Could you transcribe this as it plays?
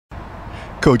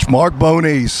Coach Mark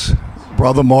Bonis,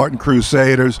 Brother Martin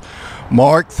Crusaders.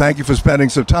 Mark, thank you for spending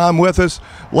some time with us.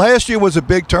 Last year was a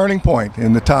big turning point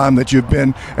in the time that you've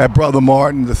been at Brother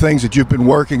Martin. The things that you've been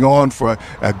working on for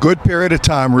a good period of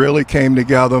time really came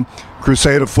together.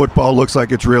 Crusader football looks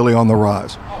like it's really on the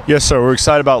rise. Yes, sir. We're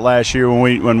excited about last year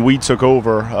when we took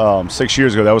over 6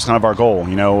 years ago. That was kind of our goal.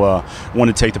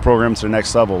 Wanted to take the program to the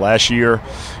next level. Last year,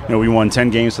 we won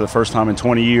 10 games for the first time in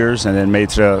 20 years, and then made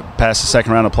to past the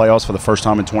second round of playoffs for the first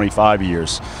time in 25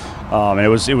 years. And it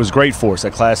was great for us.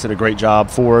 That class did a great job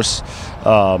for us.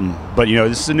 But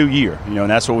this is a new year. And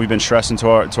that's what we've been stressing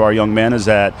to our young men is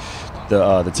that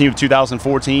the team of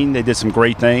 2014, they did some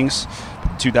great things.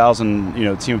 Team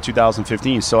of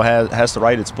 2015 still has to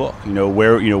write its book.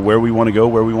 Where we want to go,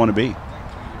 where we want to be.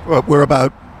 Well, we're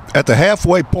about at the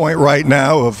halfway point right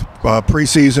now of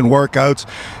preseason workouts,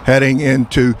 heading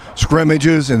into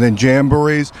scrimmages and then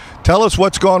jamborees. Tell us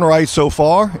what's gone right so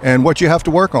far and what you have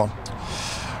to work on.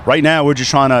 Right now, we're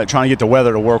just trying to get the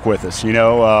weather to work with us,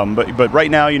 But right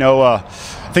now,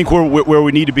 I think we're where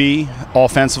we need to be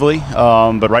offensively.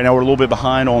 But right now, we're a little bit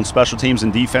behind on special teams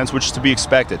and defense, which is to be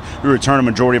expected. We return a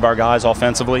majority of our guys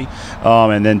offensively,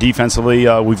 and then defensively,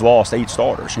 we've lost 8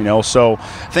 starters. So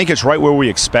I think it's right where we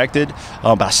expected.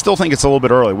 But I still think it's a little bit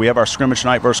early. We have our scrimmage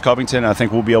tonight versus Covington, and I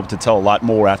think we'll be able to tell a lot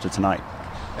more after tonight.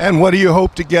 And what do you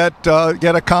hope to get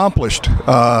accomplished?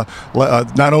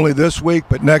 Not only this week,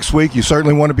 but next week. You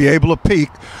certainly want to be able to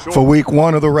peak for week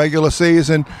 1 of the regular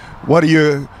season. What are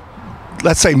your,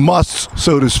 let's say, musts,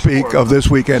 so to speak, of this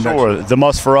weekend? Sure. The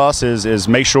must for us is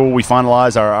make sure we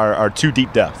finalize our 2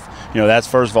 deep depth. That's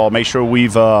first of all, make sure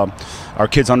our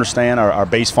kids understand our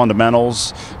base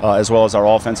fundamentals, as well as our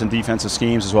offense and defensive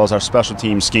schemes, as well as our special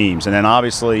team schemes. And then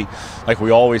obviously, like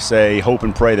we always say, hope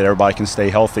and pray that everybody can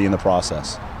stay healthy in the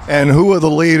process. And who are the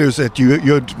leaders that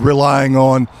you're relying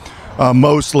on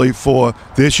mostly for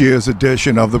this year's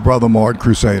edition of the Brother Martin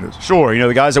Crusaders? Sure.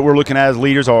 The guys that we're looking at as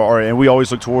leaders and we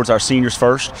always look towards our seniors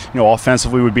first.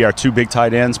 Offensively would be our 2 big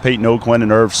tight ends, Peyton Oakland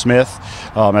and Irv Smith,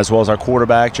 as well as our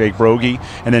quarterback, Jake Brogy.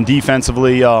 And then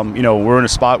defensively, we're in a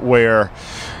spot where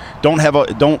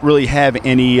don't really have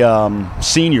any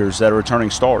seniors that are returning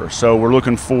starters. So we're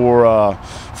looking for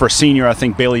a senior, I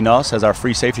think Bailey Nuss as our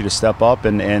free safety to step up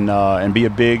and be a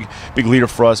big leader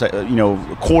for us.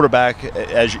 Quarterback,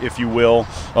 as if you will,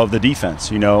 of the defense.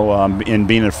 In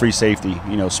being a free safety,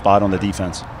 spot on the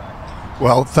defense.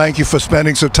 Well, thank you for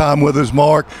spending some time with us,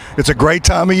 Mark. It's a great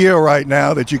time of year right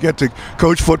now that you get to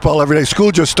coach football every day.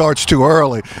 School just starts too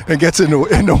early and gets in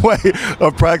the way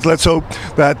of practice. Let's hope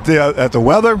that the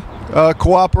weather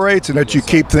cooperates and that you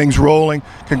keep things rolling.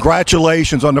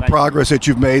 Congratulations on the progress that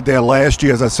you've made there. Last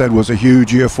year, as I said, was a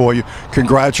huge year for you.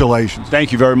 Congratulations.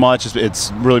 Thank you very much.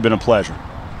 It's really been a pleasure.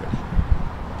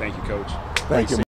 Thank you, Coach. Thank you.